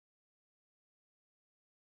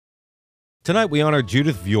Tonight we honor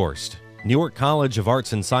Judith Viorst, Newark College of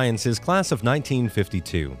Arts and Sciences, class of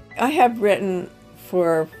 1952. I have written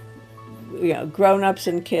for grown-ups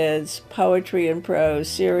and kids, poetry and prose,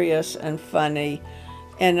 serious and funny,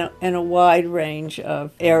 in a wide range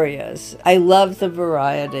of areas. I love the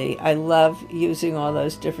variety. I love using all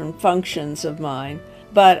those different functions of mine.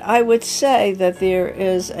 But I would say that there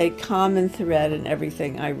is a common thread in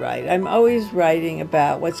everything I write. I'm always writing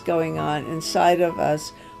about what's going on inside of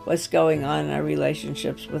us, what's going on in our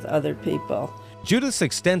relationships with other people. Judith's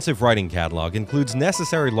extensive writing catalog includes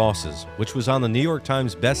Necessary Losses, which was on the New York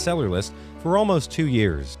Times bestseller list for almost 2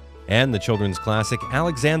 years, and the children's classic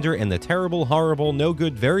Alexander and the Terrible, Horrible, No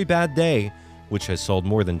Good, Very Bad Day, which has sold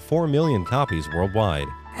more than 4 million copies worldwide.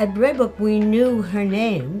 At Redbook, we knew her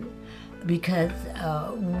name because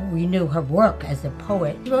we knew her work as a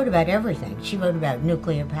poet. She wrote about everything. She wrote about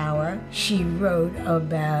nuclear power. She wrote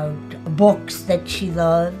about books that she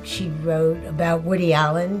loved. She wrote about Woody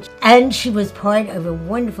Allen. And she was part of a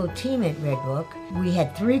wonderful team at Redbook. We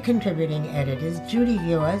had 3 contributing editors, Judith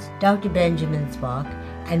Viorst, Dr. Benjamin Spock,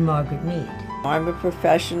 and Margaret Mead. I'm a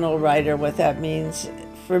professional writer. What that means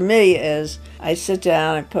for me is I sit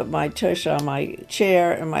down, I put my tush on my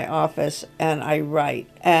chair in my office, and I write.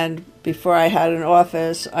 And before I had an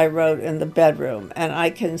office, I wrote in the bedroom. And I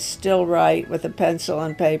can still write with a pencil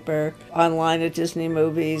and paper online at Disney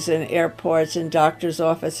movies, in airports, in doctors'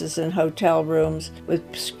 offices, in hotel rooms,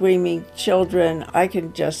 with screaming children. I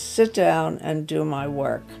can just sit down and do my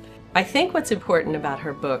work. I think what's important about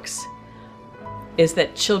her books is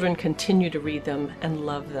that children continue to read them and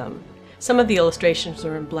love them. Some of the illustrations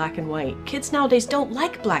are in black and white. Kids nowadays don't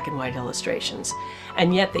like black and white illustrations,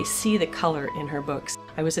 and yet they see the color in her books.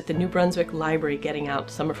 I was at the New Brunswick Library getting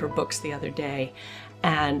out some of her books the other day,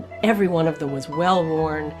 and every one of them was well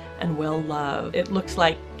worn and well loved. It looks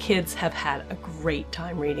like kids have had a great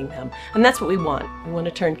time reading them, and that's what we want. We want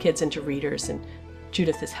to turn kids into readers, and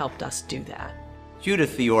Judith has helped us do that.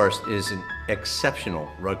 Judith Viorst is an exceptional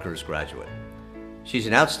Rutgers graduate. She's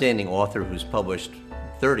an outstanding author who's published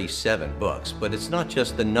 37 books, but it's not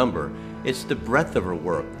just the number, it's the breadth of her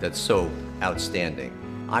work that's so outstanding.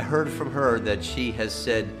 I heard from her that she has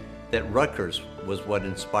said that Rutgers was what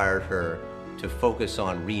inspired her to focus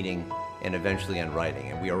on reading and eventually on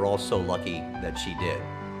writing, and we are all so lucky that she did.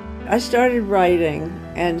 I started writing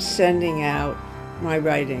and sending out my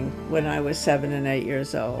writing when I was 7 and 8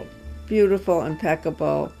 years old. Beautiful,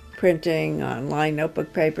 impeccable, printing on lined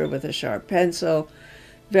notebook paper with a sharp pencil.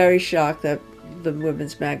 Very shocked that the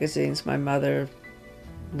women's magazines my mother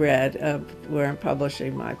read weren't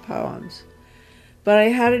publishing my poems. But I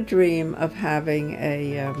had a dream of having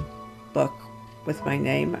a book with my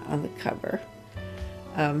name on the cover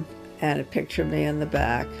and a picture of me in the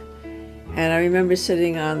back. And I remember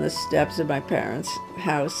sitting on the steps of my parents'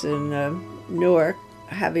 house in Newark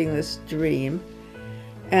having this dream.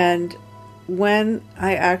 And when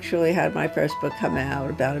I actually had my first book come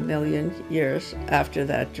out, about 1 million years after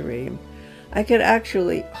that dream, I could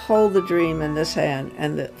actually hold the dream in this hand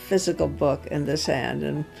and the physical book in this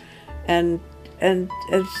hand and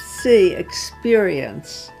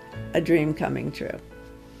experience a dream coming true.